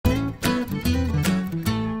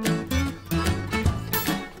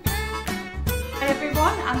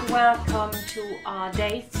and welcome to our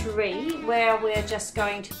day 3 where we're just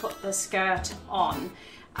going to put the skirt on.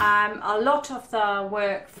 A lot of the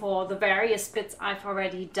work for the various bits I've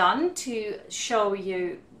already done to show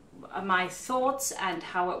you my thoughts and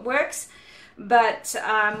how it works, but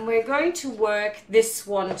we're going to work this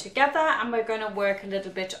one together and we're going to work a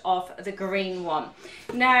little bit of the green one.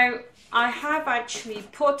 Now I have actually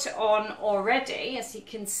put on already, as you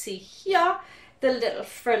can see here, the little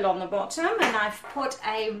frill on the bottom, and I've put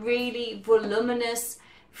a really voluminous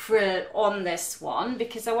frill on this one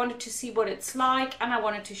because I wanted to see what it's like and I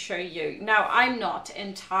wanted to show you. Now I'm not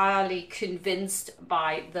entirely convinced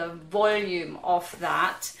by the volume of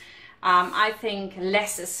that. I think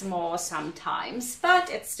less is more sometimes, but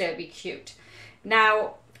it'd still be cute.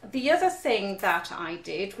 Now the other thing that I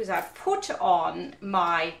did was I put on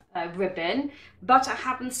my ribbon, but I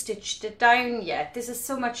haven't stitched it down yet. This is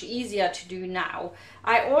so much easier to do now.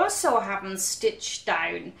 I also haven't stitched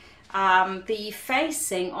down the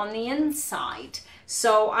facing on the inside,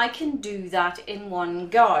 so I can do that in one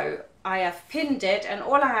go. I have pinned it and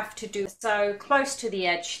all I have to do is sew close to the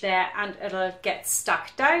edge there and it'll get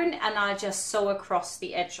stuck down, and I just sew across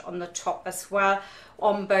the edge on the top as well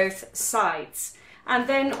on both sides. And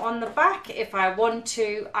then on the back, if I want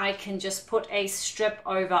to, I can just put a strip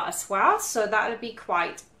over as well. So that'll be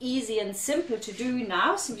quite easy and simple to do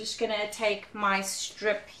now. So I'm just going to take my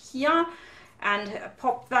strip here and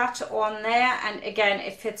pop that on there. And again,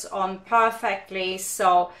 it fits on perfectly.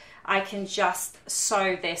 So I can just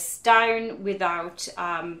sew this down without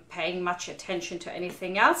paying much attention to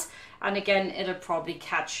anything else. And again, it'll probably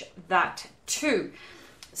catch that too.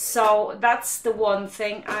 So that's the one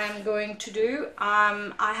thing I'm going to do.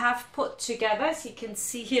 I have put together, as you can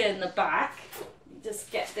see here in the back, just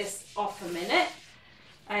get this off a minute,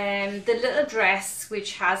 the little dress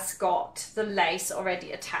which has got the lace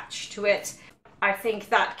already attached to it. I think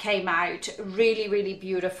that came out really, really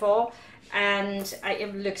beautiful, and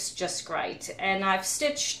it looks just great. And I've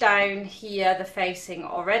stitched down here the facing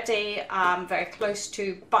already, very close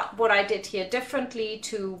to, but what I did here differently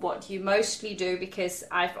to what you mostly do, because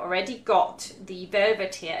I've already got the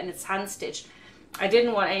velvet here and it's hand stitched, I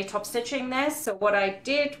didn't want any top stitching there. So what I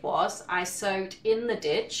did was I sewed in the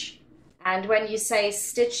ditch. And when you say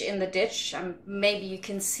stitch in the ditch, maybe you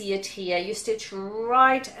can see it here, you stitch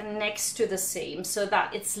right next to the seam so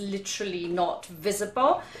that it's literally not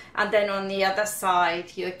visible. And then on the other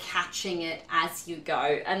side, you're catching it as you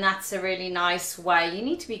go. And that's a really nice way. You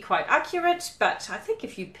need to be quite accurate, but I think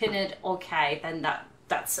if you pin it okay, then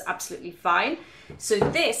that's absolutely fine. So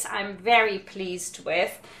this I'm very pleased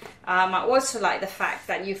with. I also like the fact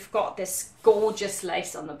that you've got this gorgeous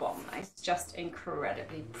lace on the bottom. It's just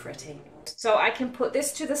incredibly pretty. So I can put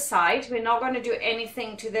this to the side. We're not going to do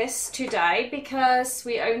anything to this today because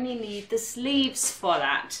we only need the sleeves for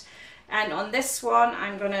that. And on this one,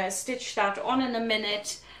 I'm going to stitch that on in a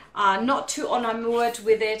minute, not too enamored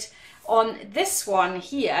with it. On this one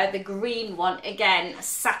here, the green one, again,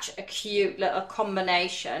 such a cute little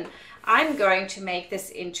combination. I'm going to make this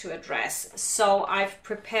into a dress. So I've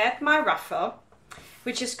prepared my ruffle,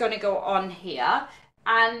 which is going to go on here.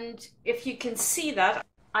 And if you can see that,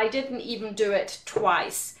 I didn't even do it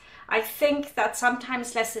twice. I think that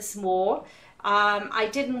sometimes less is more. I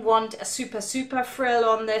didn't want a super frill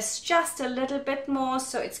on this, just a little bit more,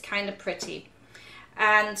 so it's kind of pretty.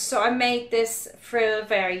 And so I made this frill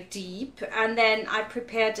very deep, and then I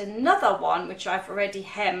prepared another one which I've already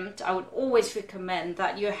hemmed. I would always recommend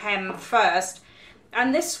that you hem first,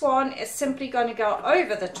 and this one is simply going to go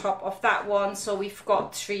over the top of that one, so we've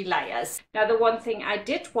got 3 layers. Now the one thing I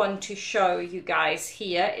did want to show you guys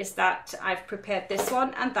here is that I've prepared this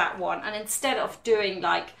one and that one, and instead of doing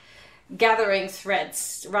like gathering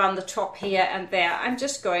threads around the top here and there, I'm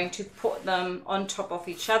just going to put them on top of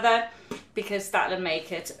each other because that'll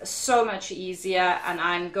make it so much easier. And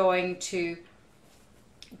I'm going to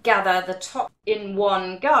gather the top in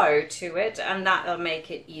one go to it, and that'll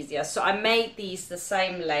make it easier. So I made these the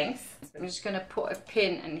same length. I'm just going to put a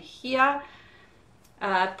pin in here,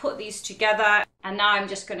 put these together, and now I'm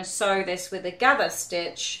just going to sew this with a gather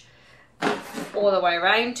stitch all the way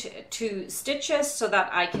around, 2 stitches, so that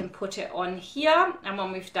I can put it on here. And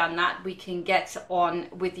when we've done that, we can get on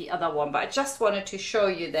with the other one. But I just wanted to show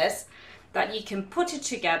you this, that you can put it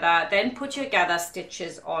together, then put your gather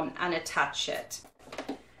stitches on and attach it.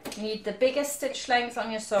 You need the biggest stitch length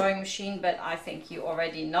on your sewing machine, but I think you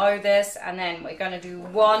already know this. And then we're going to do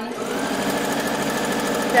one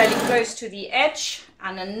fairly close to the edge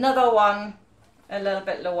and another one a little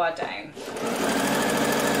bit lower down.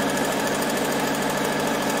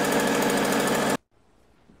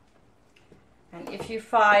 you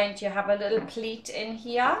find you have a little pleat in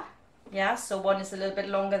here, yeah, so one is a little bit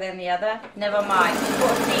longer than the other, never mind, you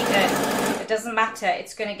put a pleat in, it doesn't matter,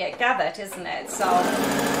 it's going to get gathered, isn't it? So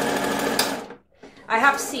I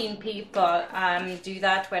have seen people do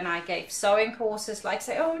that when I gave sewing courses, like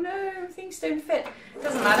say, oh no, things don't fit. It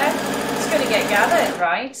doesn't matter, it's going to get gathered,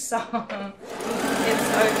 right? So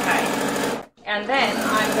it's okay. And then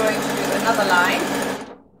I'm going to do another line,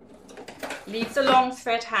 leave the long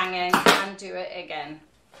thread hanging and do it again.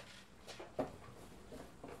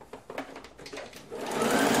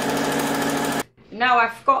 Now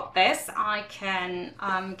I've got this, I can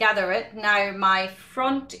gather it. Now my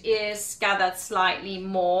front is gathered slightly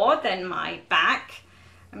more than my back.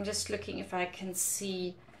 I'm just looking if I can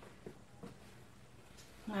see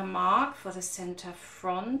a mark for the center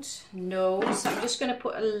front. No, so I'm just going to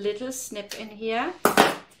put a little snip in here.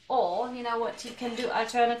 Or, you know what you can do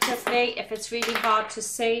alternatively, if it's really hard to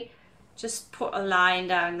see, just put a line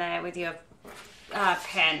down there with your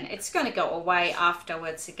pen. It's going to go away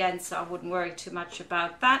afterwards again, so I wouldn't worry too much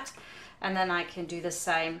about that. And then I can do the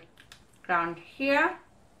same down here.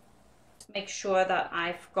 Make sure that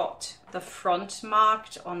I've got the front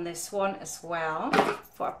marked on this one as well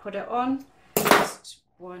before I put it on. Just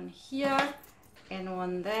one here and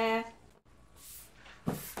one there.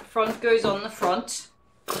 Front goes on the front,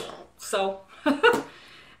 so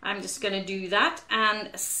I'm just going to do that and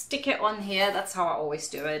stick it on here. That's how I always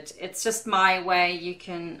do it. It's just my way. You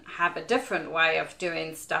can have a different way of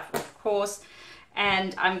doing stuff, of course.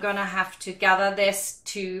 And I'm going to have to gather this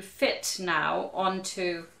to fit now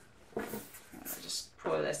onto, I'll just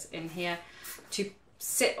pull this in here, to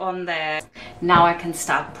sit on there. Now I can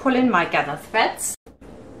start pulling my gather threads.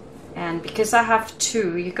 And because I have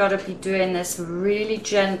two, you got to be doing this really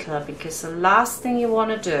gentle, because the last thing you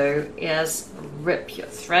want to do is rip your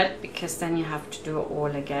thread, because then you have to do it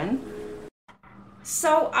all again.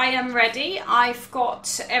 So I am ready. I've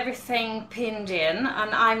got everything pinned in,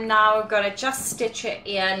 and I'm now going to just stitch it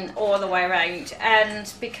in all the way around.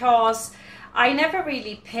 And because I never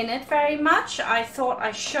really pin it very much, I thought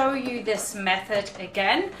I'd show you this method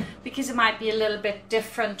again, because it might be a little bit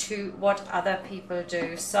different to what other people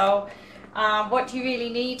do. So what you really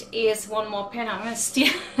need is one more pin. I'm going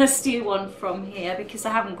to steal one from here because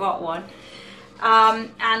I haven't got one.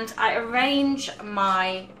 And I arrange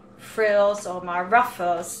my frills or my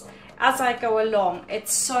ruffles as I go along.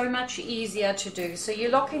 It's so much easier to do. So you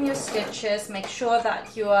lock in your stitches, make sure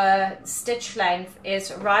that your stitch length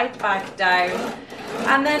is right back down,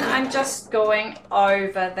 and then I'm just going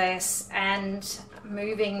over this and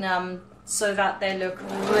moving them so that they look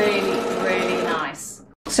really, really nice.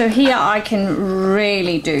 So here I can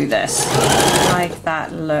really do this, like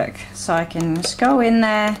that look. So I can just go in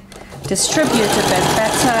there, distribute a bit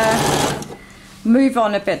better, move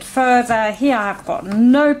on a bit further. Here I've got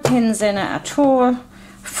no pins in it at all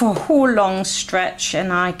for a whole long stretch,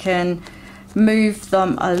 and I can move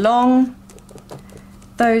them along.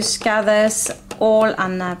 Those gathers all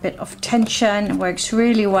under a bit of tension. It works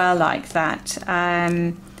really well like that.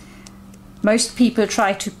 Most people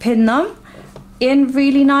try to pin them in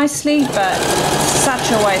really nicely, but such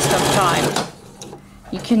a waste of time.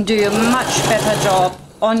 You can do a much better job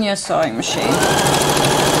on your sewing machine.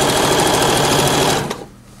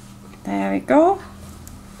 There we go.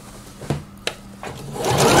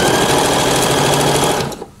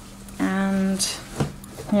 And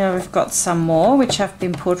here we've got some more which have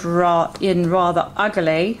been put in rather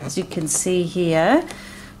ugly, as you can see here.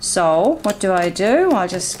 So what do? I'll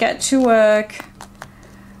just get to work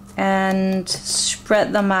and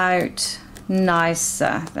spread them out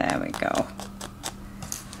nicer. There we go.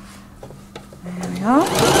 There we are.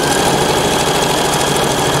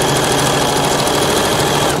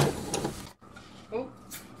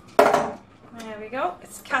 Go.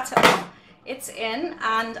 It's cut up, it's in,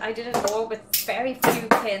 and I did it all with very few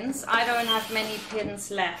pins. I don't have many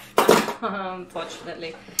pins left,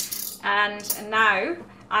 unfortunately. And now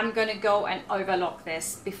I'm going to go and overlock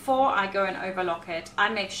this. Before I go and overlock it, I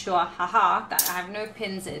make sure, that I have no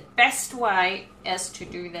pins in. Best way is to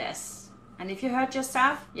do this. And if you hurt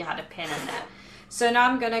yourself, you had a pin in there. So now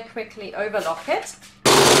I'm going to quickly overlock it.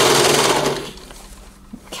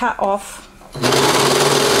 Cut off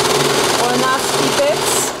all nasty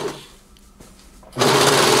bits.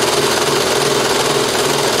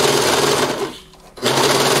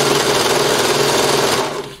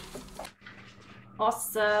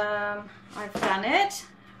 Awesome, I've done it.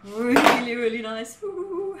 Really, really nice.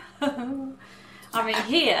 I mean,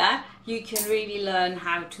 here you can really learn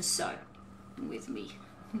how to sew with me.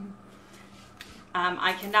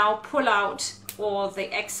 I can now pull out all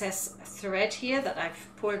the excess thread here that I've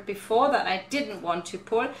pulled before that I didn't want to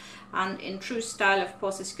pull. And in true style, of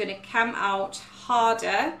course, it's going to come out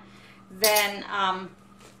harder than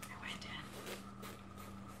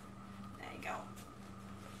there you go.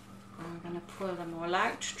 I'm going to pull them all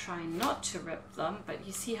out, try not to rip them, but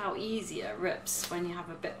you see how easy it rips when you have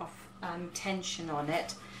a bit of tension on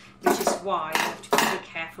it, which is why you have to be really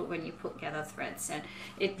careful when you put gather threads in.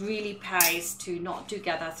 It really pays to not do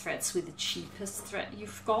gather threads with the cheapest thread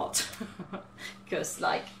you've got, because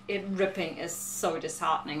like ripping is so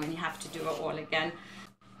disheartening when you have to do it all again.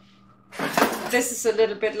 This is a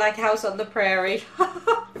little bit like House on the Prairie.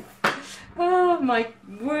 Oh my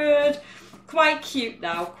word. Quite cute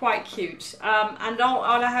now, quite cute. And all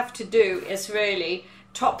I have to do is really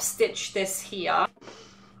top stitch this here.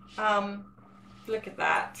 Look at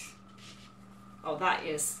that. Oh, that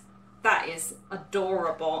is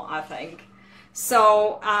adorable, I think.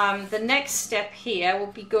 So the next step here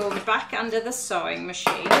will be going back under the sewing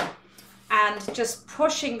machine and just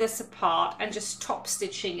pushing this apart and just top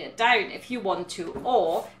stitching it down if you want to,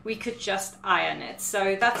 or we could just iron it.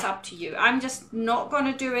 So that's up to you. I'm just not going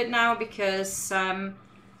to do it now because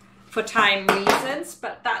for time reasons,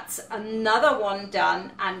 but that's another one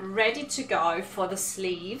done and ready to go for the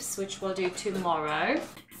sleeves, which we'll do tomorrow.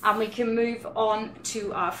 And we can move on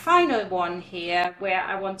to our final one here, where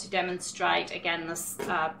I want to demonstrate again this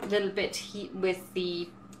little bit with the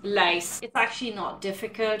lace. It's actually not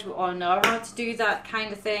difficult. We all know how to do that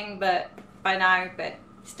kind of thing, but by now, but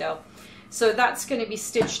still. So that's going to be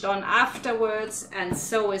stitched on afterwards, and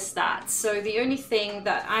so is that. So the only thing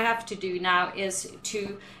that I have to do now is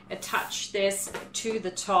to attach this to the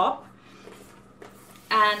top,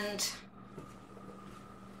 and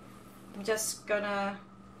I'm just gonna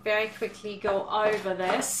very quickly go over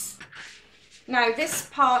this. Now this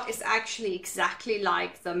part is actually exactly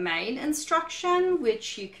like the main instruction,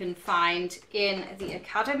 which you can find in the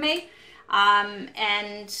Academy.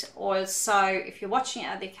 And also if you're watching it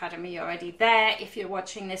at the Academy, you're already there. If you're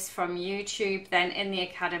watching this from YouTube, then in the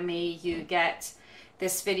Academy you get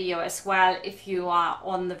this video as well if you are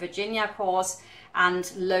on the Viginia course,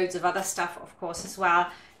 and loads of other stuff of course as well.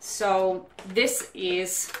 So this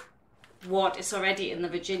is what is already in the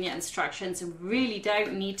Viginia instructions, and really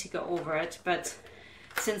don't need to go over it, but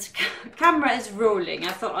since camera is rolling,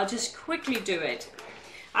 I thought I'll just quickly do it.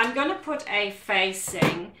 I'm going to put a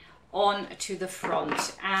facing on to the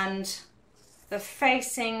front, and the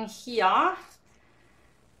facing here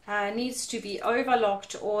needs to be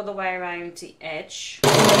overlocked all the way around the edge.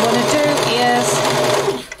 What I want to do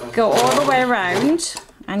is go all the way around,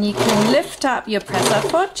 and you can lift up your presser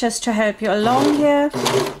foot just to help you along here.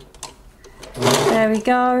 There we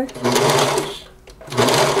go.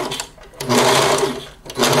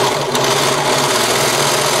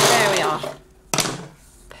 There we are.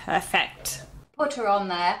 Perfect. Put her on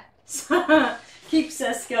there. Keeps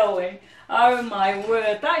us going. Oh my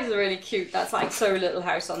word, that is really cute. That's like So Little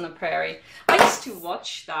House on the Prairie. I used to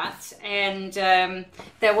watch that, and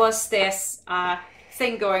there was this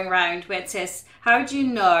thing going around where it says, how do you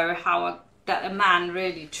know that a man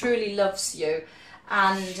really truly loves you?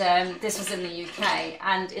 And this was in the UK,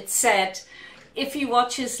 and it said, if he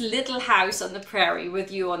watches Little House on the Prairie with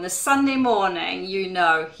you on a Sunday morning, you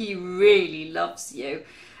know he really loves you.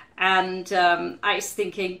 And I was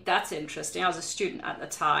thinking, that's interesting. I was a student at the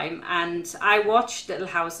time, and I watched Little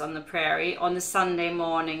House on the Prairie on a Sunday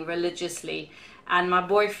morning religiously. And my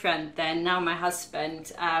boyfriend then, now my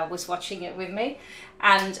husband, was watching it with me.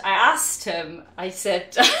 And I asked him, I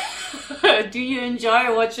said, do you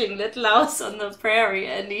enjoy watching Little House on the Prairie?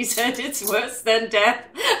 And he said, it's worse than death.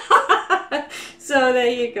 So there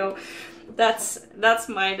you go. That's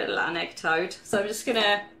my little anecdote. So I'm just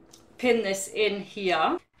gonna pin this in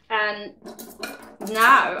here. And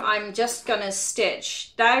now I'm just gonna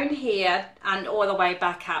stitch down here and all the way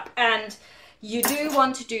back up. And you do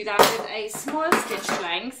want to do that with a small stitch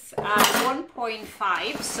length,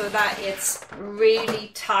 1.5, so that it's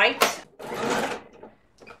really tight.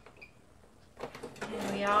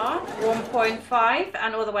 Here we are, 1.5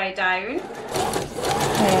 and all the way down.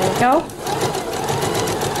 There we go.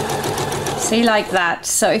 See, like that.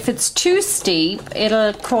 So if it's too steep,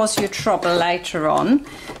 it'll cause you trouble later on.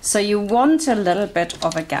 So you want a little bit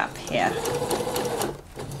of a gap here.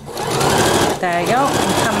 There you go,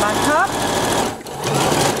 and come back up.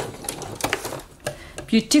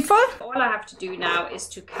 Beautiful. All I have to do now is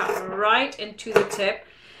to cut right into the tip,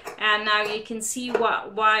 and now you can see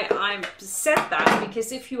why I've said that,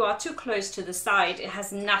 because if you are too close to the side, it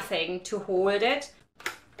has nothing to hold it.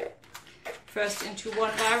 First into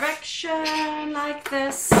one direction like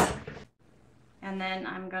this, And then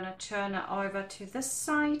I'm going to turn it over to this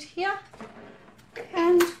side here.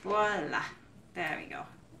 And voila, there we go,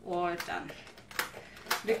 all done.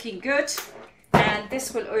 Looking good. And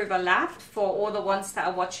this will overlap for all the ones that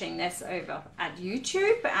are watching this over at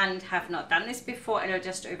YouTube and have not done this before. It'll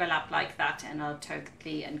just overlap like that and it'll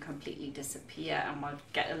totally and completely disappear, and we'll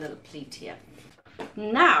get a little pleat here.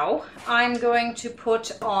 Now I'm going to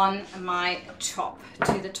put on my top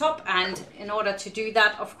to the top, and in order to do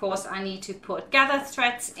that, of course, I need to put gather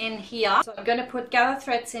threads in here. So I'm going to put gather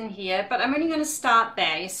threads in here, but I'm only going to start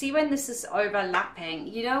there. You see, when this is overlapping,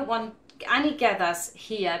 you don't want any gathers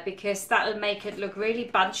here because that'll make it look really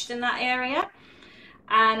bunched in that area.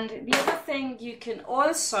 And the other thing you can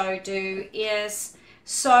also do is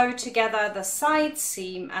sew together the side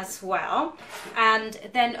seam as well, and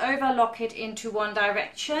then overlock it into one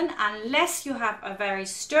direction. Unless you have a very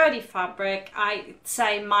sturdy fabric, I'd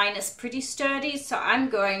say mine is pretty sturdy, so I'm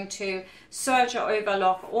going to serge or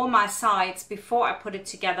overlock all my sides before I put it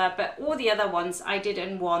together, but all the other ones I did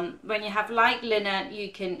in one. When you have light linen,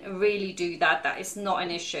 you can really do that. That is not an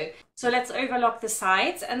issue. So let's overlock the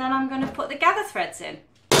sides, and then I'm going to put the gather threads in.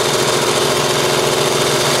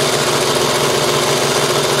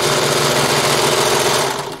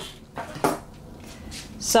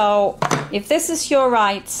 So if this is your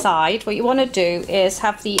right side, what you want to do is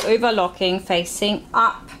have the overlocking facing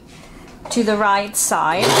up to the right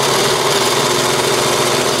side.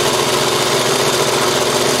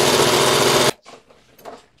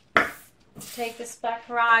 Take this back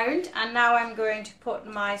around, and now I'm going to put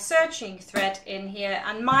my serging thread in here.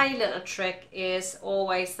 And my little trick is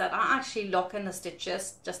always that I actually lock in the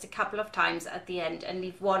stitches just a couple of times at the end and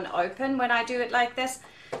leave one open when I do it like this,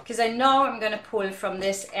 because I know I'm going to pull from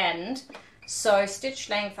this end. So stitch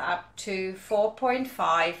length up to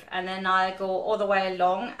 4.5, and then I'll go all the way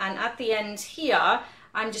along, and at the end here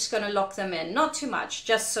I'm just going to lock them in, not too much,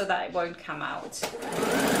 just so that it won't come out.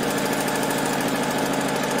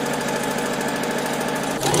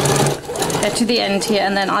 Get to the end here,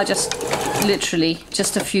 and then I'll just literally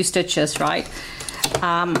just a few stitches, right?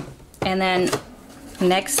 And then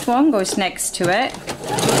next one goes next to it.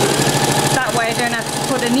 That way I don't have to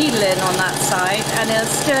put a needle in on that side, and it'll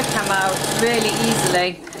still come out really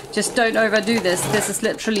easily. Just don't overdo this. This is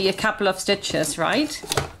literally a couple of stitches, right?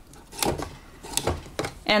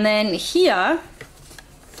 And then here,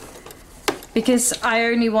 because I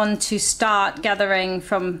only want to start gathering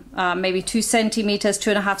from maybe 2 centimeters,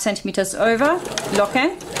 2.5 centimeters over, lock in,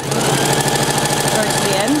 go to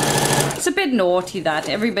the end. It's a bit naughty that.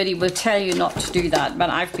 Everybody will tell you not to do that, but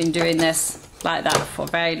I've been doing this like that for a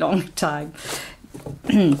very long time.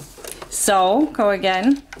 So go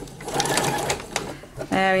again.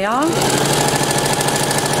 There we are.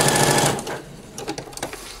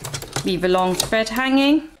 Leave a long thread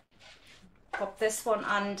hanging. Pop this one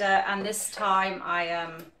under, and this time I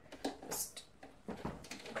just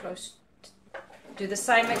close. Do the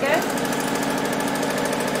same again.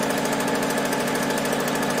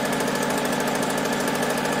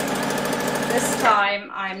 This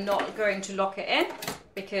time I'm not going to lock it in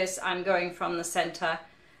because I'm going from the center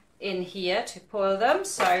in here to pull them,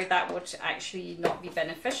 so that would actually not be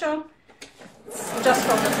beneficial. It's just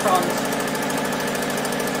from the front.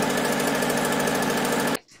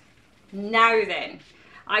 Now then,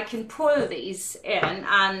 I can pull these in,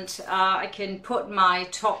 and I can put my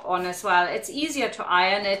top on as well. It's easier to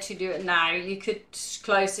iron it to do it now. You could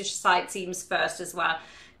close the side seams first as well.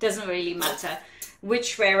 Doesn't really matter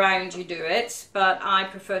which way around you do it, but I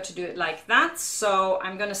prefer to do it like that. So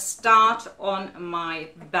I'm going to start on my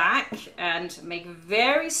back and make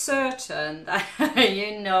very certain that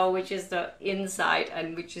you know which is the inside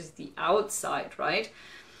and which is the outside, right?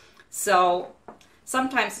 So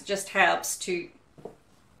sometimes it just helps to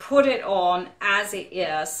put it on as it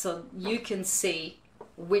is so you can see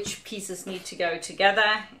which pieces need to go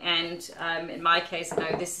together. And in my case,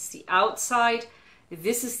 now this is the outside,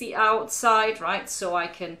 this is the outside, right? So I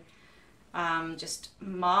can just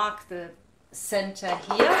mark the center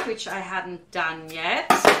here, which I hadn't done yet,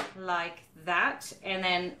 like that, and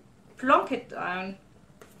then plonk it down,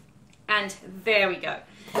 and there we go.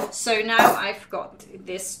 So now I've got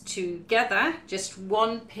this together, just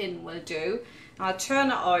one pin will do. I'll turn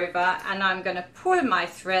it over, and I'm going to pull my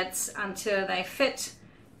threads until they fit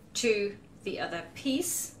to the other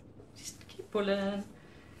piece. Just keep pulling.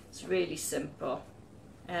 It's really simple.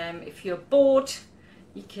 If you're bored,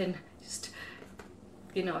 you can just,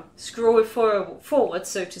 you know, scroll forward,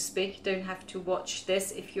 so to speak. You don't have to watch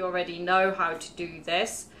this if you already know how to do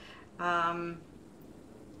this.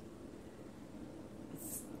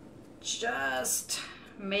 It's just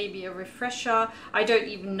maybe a refresher. I don't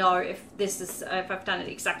even know if this is, if I've done it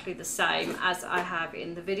exactly the same as I have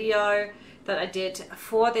in the video that I did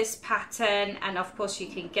for this pattern. And of course you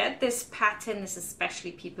can get this pattern, this is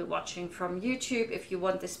especially people watching from YouTube. If you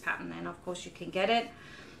want this pattern, then of course you can get it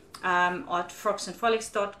at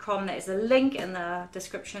frocksandfrolics.com. There is a link in the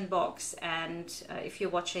description box, and if you're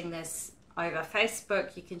watching this over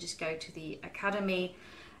Facebook, you can just go to the Academy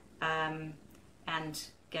and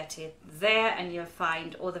get it there, and you'll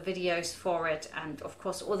find all the videos for it, and of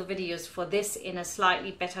course all the videos for this in a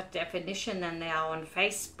slightly better definition than they are on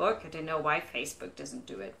Facebook. I don't know why Facebook doesn't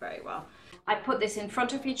do it very well. I put this in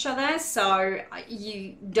front of each other so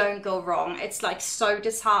you don't go wrong. It's like so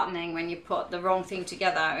disheartening when you put the wrong thing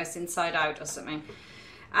together as inside out or something.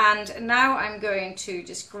 And now I'm going to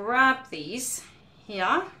just grab these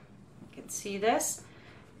here. You can see this.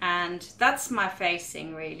 And that's my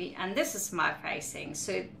facing really, and this is my facing,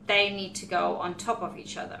 so they need to go on top of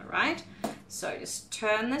each other, right? So just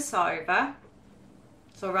turn this over,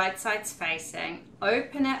 so right side's facing,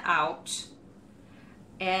 open it out,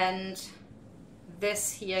 and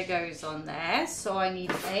this here goes on there. So I need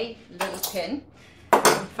a little pin,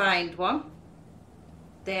 find one,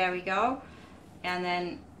 there we go, and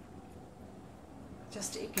then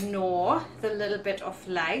just ignore the little bit of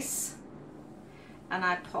lace, and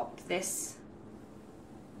I pop this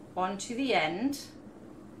onto the end.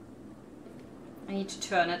 I need to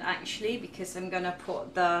turn it actually because I'm gonna pull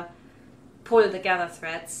the gather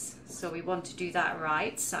threads, so we want to do that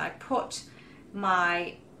right. So I put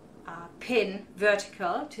my pin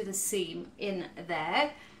vertical to the seam in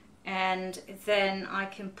there, and then I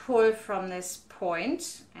can pull from this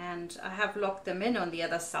point, and I have locked them in on the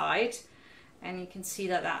other side, and you can see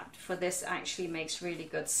that that for this actually makes really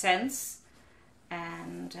good sense.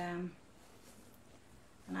 And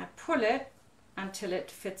I pull it until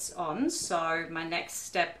it fits on. So my next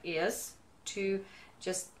step is to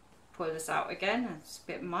just pull this out again. It's a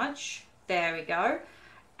bit much. There we go.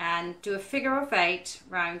 And do a figure of 8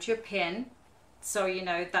 round your pin, so you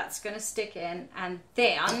know that's going to stick in. And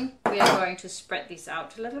then we are going to spread these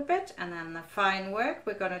out a little bit, and then the fine work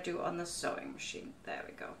we're going to do on the sewing machine. There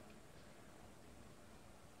we go.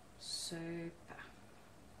 Super.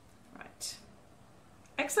 Right.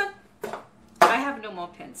 Excellent. I have no more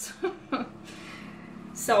pins.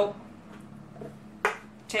 So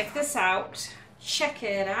take this out, check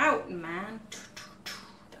it out, man.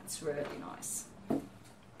 That's really nice.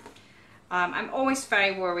 I'm always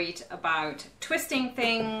very worried about twisting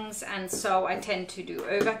things, and so I tend to do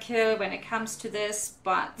overkill when it comes to this,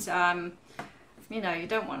 but you know, you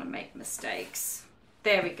don't want to make mistakes.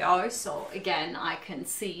 There we go. So again, I can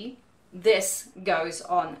see this goes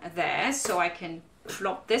on there, so I can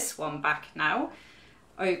flop this one back now,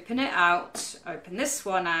 open it out, open this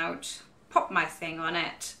one out, pop my thing on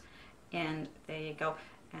it, and there you go.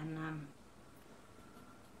 And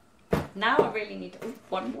now I really need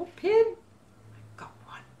one more pin. I've got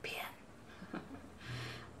one pin.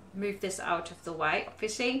 Move this out of the way,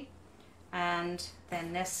 obviously, and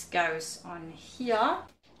then this goes on here.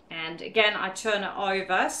 And again, I turn it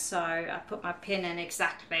over, so I put my pin in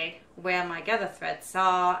exactly where my gather threads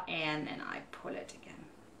are, and then I pull it again.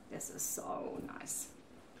 This is so nice.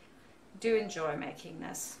 I do enjoy making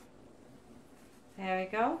this. There we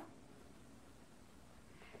go.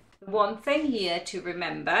 One thing here to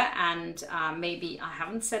remember, and maybe I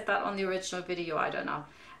haven't said that on the original video, I don't know,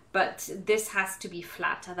 but this has to be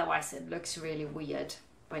flat, otherwise it looks really weird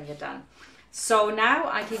when you're done. So now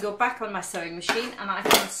I can go back on my sewing machine and I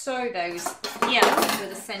can sew those here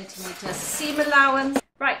with a centimeter seam allowance.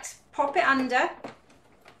 Right, pop it under,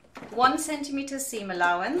 1 centimeter seam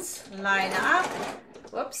allowance, line it up,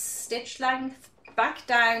 whoops, stitch length back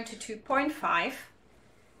down to 2.5,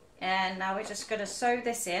 and now we're just going to sew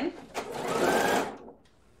this in.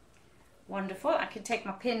 Wonderful. I can take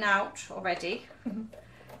my pin out already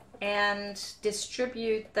and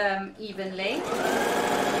distribute them evenly.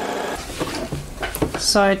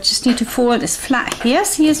 So I just need to fold this flat here.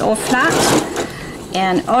 See, it's all flat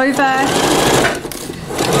and over.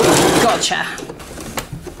 Gotcha.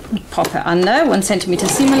 Pop it under, 1 centimeter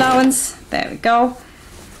seam allowance. There we go.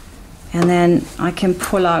 And then I can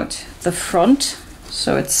pull out the front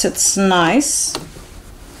so it sits nice.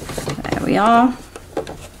 There we are.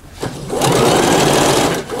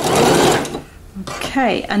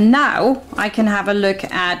 Okay, and now I can have a look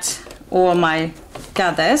at all my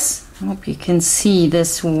gathers. I hope you can see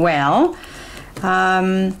this well.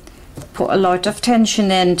 Put a lot of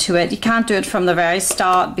tension into it. You can't do it from the very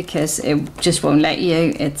start because it just won't let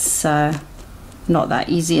you. It's not that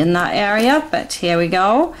easy in that area, but here we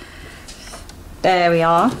go. There we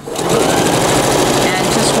are. and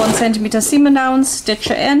just 1 centimeter seam allowance, stitch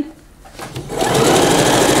it in.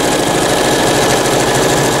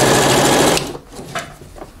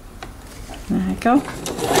 There we go.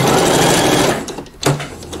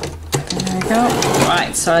 There we go.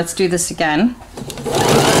 Right, so let's do this again.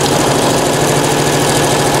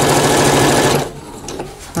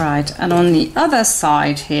 Right, and on the other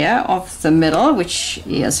side here of the middle, which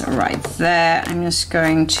is right there, I'm just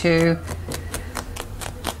going to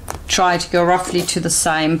try to go roughly to the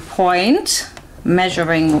same point.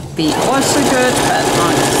 Measuring would be also good, but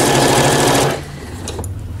I'll just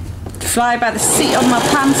fly by the seat of my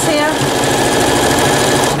pants here.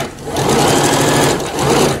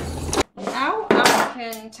 Now I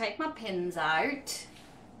can take my pins out,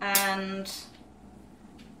 and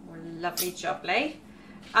lovely jubbly.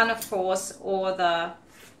 And of course all the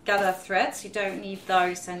gather threads, you don't need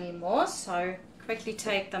those anymore, so quickly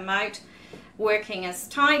take them out, working as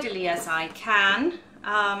tidily as I can.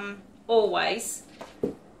 Always.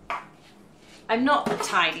 I'm not a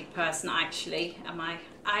tidy person actually, am I?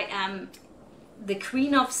 I am the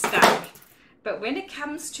queen of stack, but when it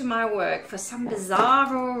comes to my work, for some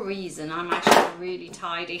bizarre reason, I'm actually really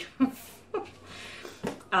tidy.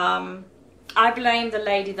 I blame the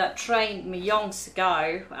lady that trained me yonks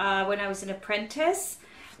ago when I was an apprentice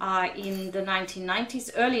in the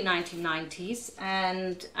 1990s, early 1990s,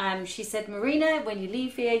 and she said, Marina, when you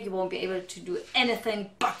leave here you won't be able to do anything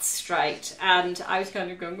but straight. And I was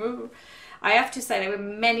kind of going, ooh. I have to say there were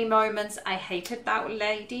many moments I hated that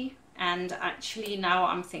lady, and actually now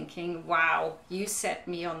I'm thinking, wow, you set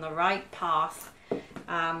me on the right path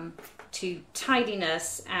to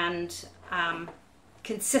tidiness and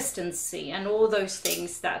consistency and all those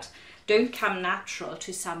things that don't come natural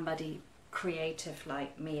to somebody creative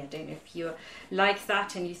like me. I don't know if you're like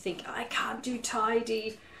that and you think, I can't do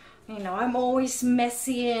tidy, you know, I'm always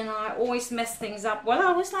messy and I always mess things up. Well,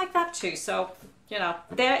 I was like that too, so you know,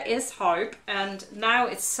 there is hope, and now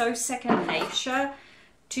it's so second nature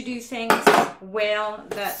to do things well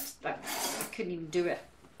that I couldn't even do it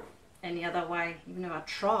any other way, even though I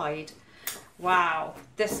tried. Wow,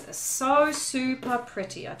 this is so super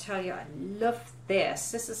pretty. I tell you, I love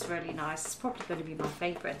this. This is really nice. It's probably going to be my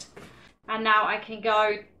favorite. And now I can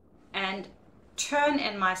go and turn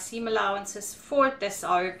in my seam allowances, fold this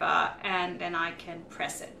over, and then I can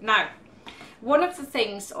press it. Now, one of the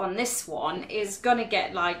things on this one is going to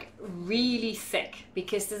get like really thick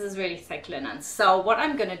because this is really thick linen. So what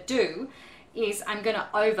I'm going to do is I'm going to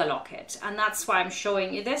overlock it, and that's why I'm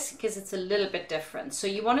showing you this, because it's a little bit different. So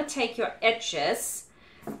you want to take your edges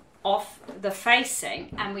off the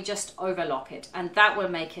facing and we just overlock it, and that will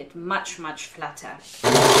make it much flatter.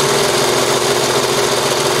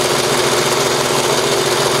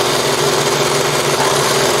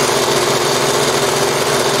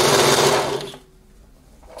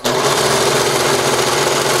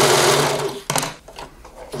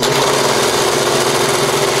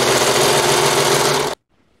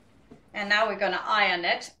 We're going to iron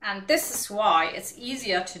it, and this is why it's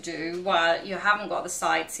easier to do while you haven't got the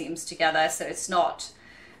side seams together, so it's not,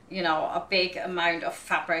 you know, a big amount of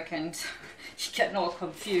fabric and you're getting all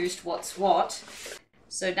confused what's what.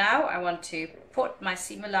 So now I want to put my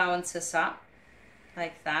seam allowances up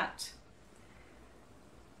like that,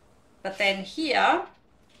 but then here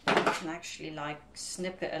I can actually like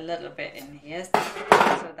snip it a little bit in here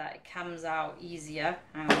so that it comes out easier,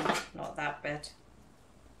 and not that bit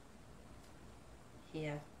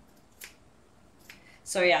here.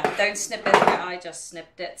 So yeah, don't snip it where I just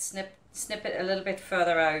snipped it. Snip it a little bit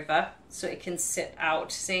further over so it can sit out.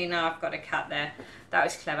 See, now I've got a cut there. That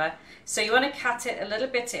was clever. So you want to cut it a little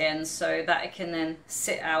bit in so that it can then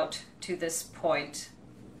sit out to this point.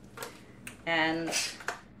 And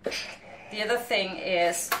the other thing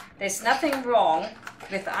is, there's nothing wrong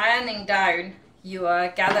with ironing down your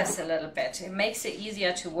gathers a little bit. It makes it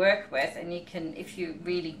easier to work with, and you can, if you're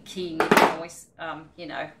really keen, you can always you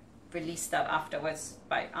know, release that afterwards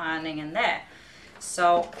by ironing in there.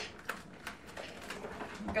 So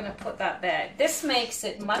I'm gonna put that there. This makes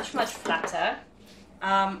it much flatter.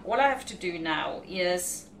 All I have to do now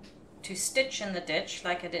is to stitch in the ditch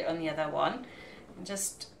like I did on the other one, and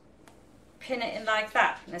just pin it in like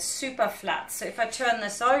that, and it's super flat. So if I turn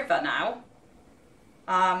this over now,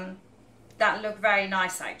 that look very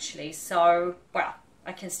nice actually. So, well,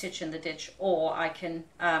 I can stitch in the ditch or I can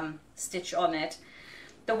stitch on it.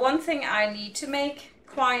 The one thing I need to make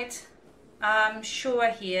quite sure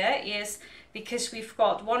here is, because we've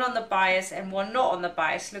got one on the bias and one not on the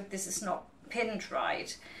bias, look, this is not pinned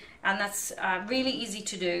right, And that's really easy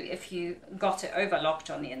to do if you got it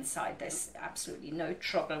overlocked on the inside. There's absolutely no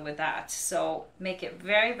trouble with that. So make it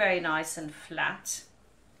very, very nice and flat.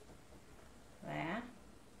 There.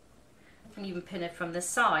 We can even pin it from the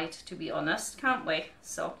side, to be honest, can't we?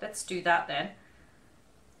 So let's do that then.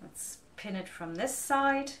 Let's pin it from this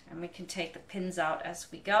side, and we can take the pins out as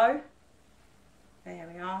we go. There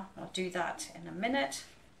we are. I'll do that in a minute.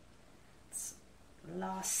 It's the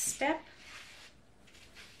last step.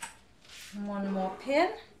 One more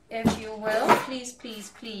pin, if you will, please,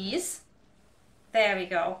 please, please. There we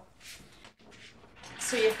go.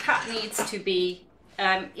 So your cut needs to be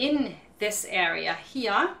in this area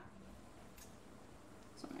here.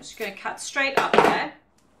 So I'm just going to cut straight up there.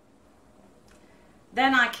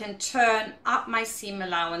 Then I can turn up my seam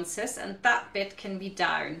allowances, and that bit can be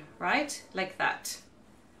down, right? Like that.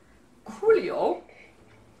 Coolio.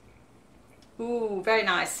 Ooh, very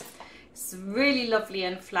nice. It's really lovely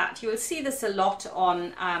and flat. You will see this a lot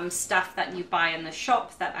on stuff that you buy in the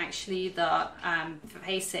shop, that actually the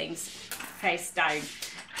facings face down.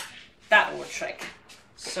 That will trick.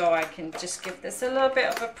 So I can just give this a little bit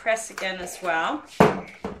of a press again as well.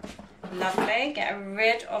 Lovely. Get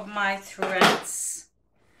rid of my threads.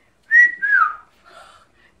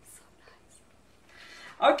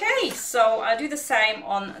 Okay, so I'll do the same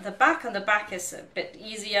on the back. On the back is a bit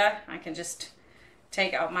easier. I can just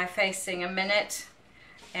take out my facing a minute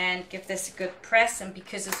and give this a good press, and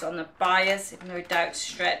because it's on the bias, it's no doubt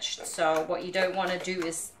stretched. So what you don't want to do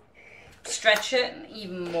is stretch it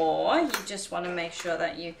even more. You just want to make sure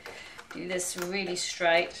that you do this really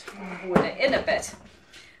straight and hold it in a bit.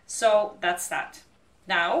 So that's that.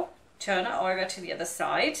 Now turn it over to the other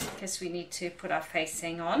side, because we need to put our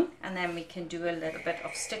facing on, and then we can do a little bit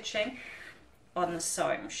of stitching on the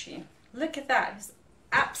sewing machine. Look at that, it's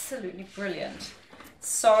absolutely brilliant.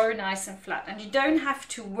 So nice and flat, and you don't have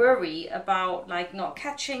to worry about like not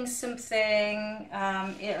catching something.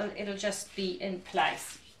 It'll just be in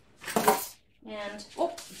place. And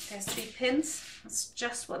oh, there's 3 pins. That's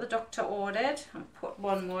just what the doctor ordered. I'll put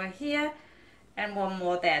one more here and one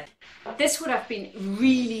more there. This would have been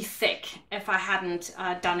really thick if I hadn't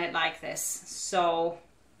done it like this. So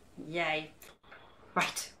yay.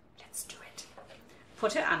 Right, let's do it.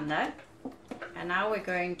 Put it under. And now we're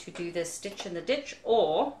going to do this stitch in the ditch,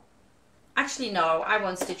 or actually no, I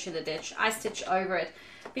won't stitch in the ditch. I stitch over it,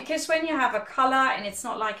 because when you have a color and it's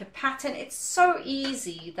not like a pattern, it's so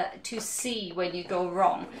easy to see when you go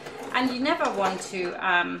wrong, and you never want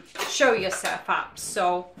to show yourself up.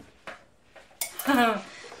 So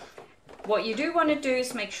what you do want to do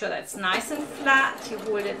is make sure that it's nice and flat. You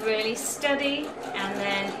hold it really steady, and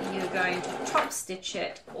then you're going to top stitch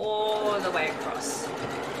it all the way across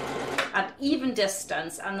at even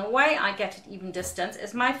distance. And the way I get it even distance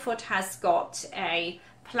is my foot has got a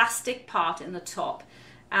plastic part in the top,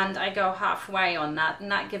 and I go halfway on that,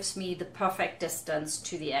 and that gives me the perfect distance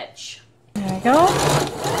to the edge. There we go.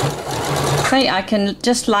 See, I can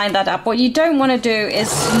just line that up. What you don't want to do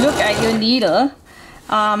is look at your needle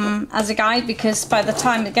as a guide, because by the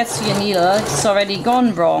time it gets to your needle, it's already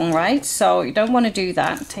gone wrong, right? So you don't want to do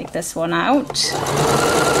that. Take this one out.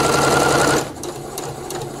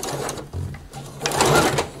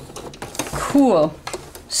 Cool.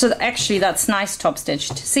 So actually that's nice top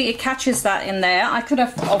stitched. See, it catches that in there. I could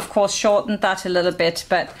have of course shortened that a little bit,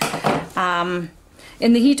 but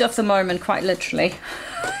in the heat of the moment, quite literally,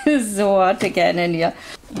 it's so hard to get in here.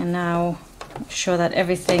 And now make sure that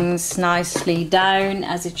everything's nicely down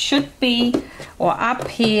as it should be, or up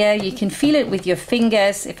here. You can feel it with your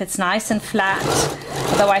fingers if it's nice and flat.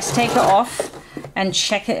 Otherwise take it off and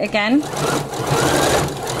check it again.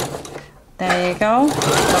 There you go,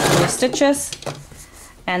 couple your stitches,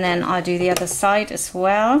 and then I'll do the other side as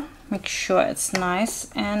well. Make sure it's nice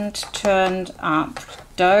and turned up.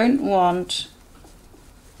 Don't want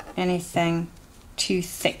anything too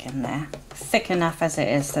thick in there. Thick enough as it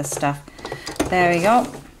is, this stuff. There we go.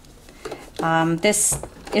 This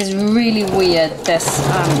is really weird, this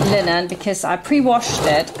linen, because I pre-washed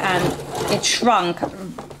it and it shrunk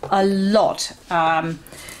a lot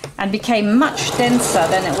and became much denser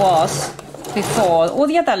than it was before. All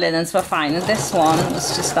the other linens were fine, and this one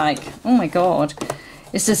was just like, oh my god,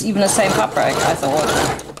 is this even the same fabric? I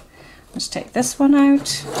thought. Let's take this one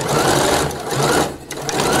out.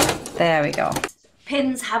 There we go.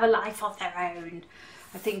 Pins have a life of their own.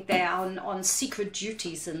 I think they're on secret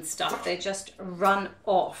duties and stuff. They just run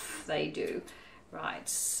off, they do. Right,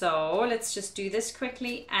 so let's just do this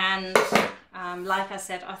quickly, and like I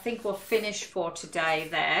said, I think we'll finish for today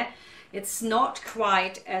there. It's not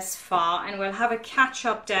quite as far, and we'll have a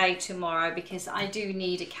catch-up day tomorrow because I do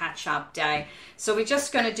need a catch-up day. So we're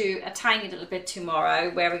just going to do a tiny little bit tomorrow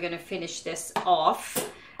where we're going to finish this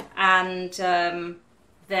off, and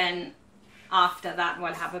then after that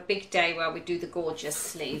we'll have a big day where we do the gorgeous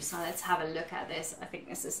sleeves. So let's have a look at this. I think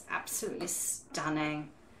this is absolutely stunning.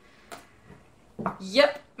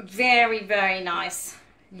 Yep, very, very nice.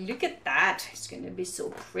 Look at that. It's going to be so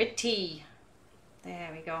pretty. There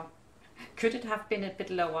we go. Could it have been a bit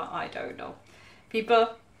lower? I don't know. People,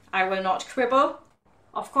 I will not quibble.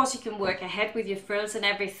 Of course, you can work ahead with your frills and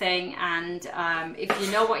everything, and if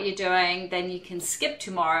you know what you're doing, then you can skip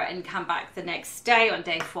tomorrow and come back the next day on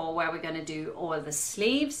day 4 where we're going to do all the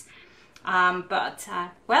sleeves. Well,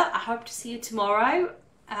 I hope to see you tomorrow,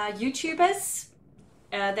 YouTubers.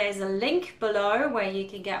 There's a link below where you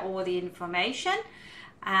can get all the information.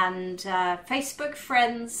 And Facebook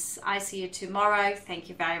friends, I see you tomorrow. Thank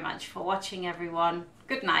you very much for watching, everyone.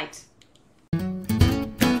 Good night.